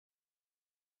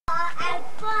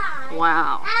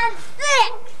Wow. And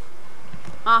 6.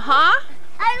 Uh-huh.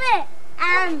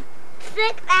 And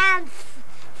 6 and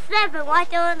 7 right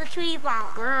there in the tree farm.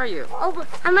 Where are you? Over,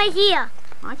 I'm right here.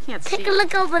 I can't see. Take a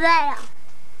look over there.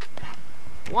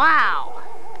 Wow.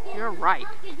 You're right.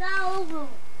 It's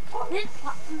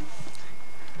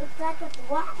like a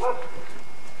block.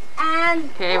 And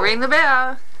Okay, ring the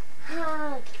bell.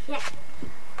 okay.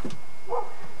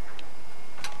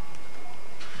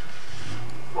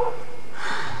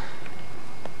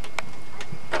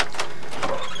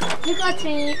 Look at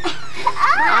me.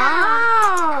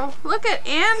 Oh, look at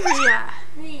Andrea.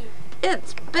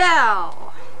 It's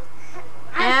Belle.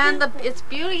 And it's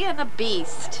Beauty and the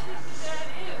Beast.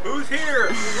 Who's here?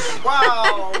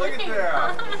 Wow, look at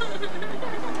that.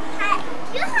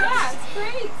 Yeah, it's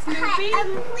great, Snoopy.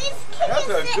 Please can That's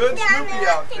you a sit good down Snoopy and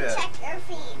outfit. check your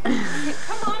feet?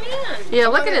 Come on in. Yeah,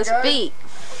 look at in, his guys. feet.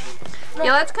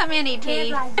 Yeah, let's come in, E.T.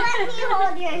 Let me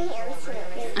hold your hand, Snoopy.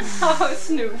 Oh,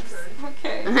 Snoops.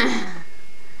 Okay.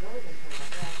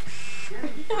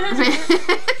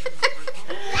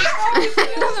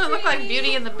 Doesn't it look like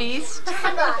Beauty and the Beast?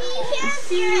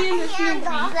 Beauty and the Snoopy.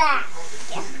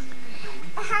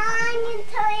 How long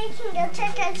until you can go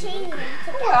trick or treating?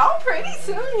 Well, pretty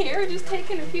soon here. Just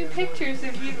taking a few pictures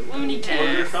of you Looney Was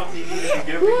there Tunes. something you needed to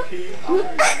give me, Pete? Was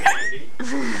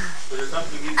there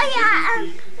something you needed to Oh give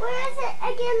me, Pete? yeah, where is it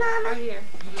again, Mama? Right here.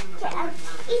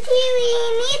 E.T., we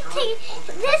need to,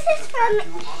 this is from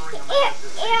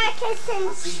Erica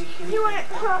since you weren't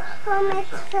home, it's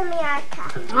from Erica.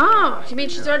 Oh, you mean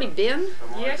she's already been?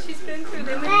 Yeah, she's been through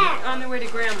them on the way to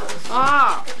Grandma's.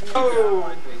 Oh.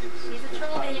 Oh, She's a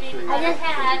troll baby. I just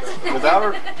had. without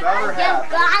her hat.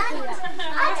 Got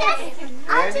it.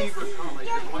 I just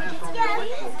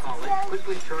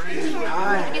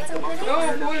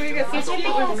Oh boy, we got some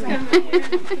cute ones coming.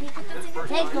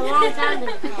 takes a long time to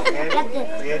get this.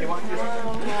 Andy, why don't you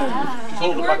just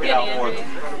hold the bucket out for them?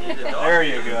 There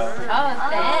you go.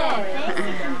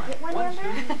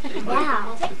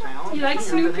 Wow. You like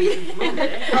Snoopy?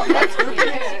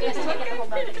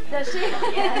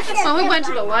 Well, we went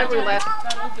to the library last.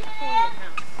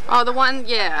 Oh, the one,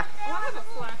 yeah. I have a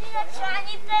flash. See that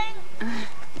shiny thing?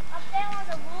 Up there on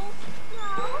the roof? No.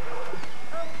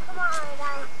 Oh, come on,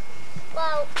 guys.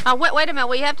 Well, Oh, wait a minute.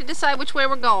 We have to decide which way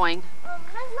we're going. let's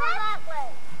go that way.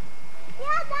 Yeah,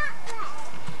 that way.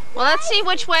 Well, let's see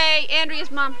which way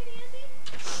Andrea's mom.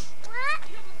 What?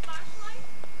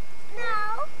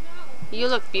 No. You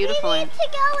look beautiful. We need to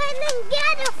go in and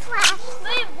get a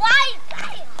flashlight. Why?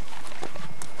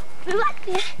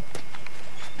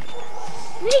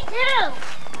 Me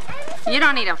too. You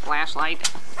don't need a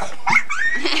flashlight.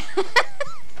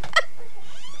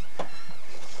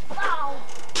 Wow.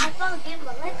 I found him a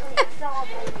liquid saw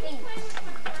my feet.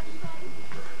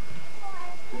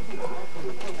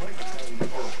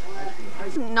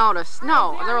 Notice.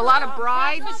 No, there are a lot of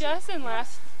brides. I saw Justin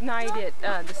last night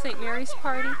at the St. Mary's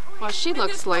party. Well, she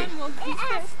looks like It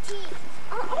has teeth.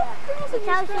 Which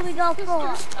house should we go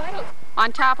for?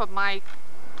 on top of my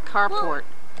carport.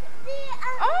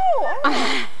 Oh!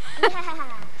 Yeah.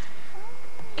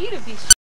 8 of these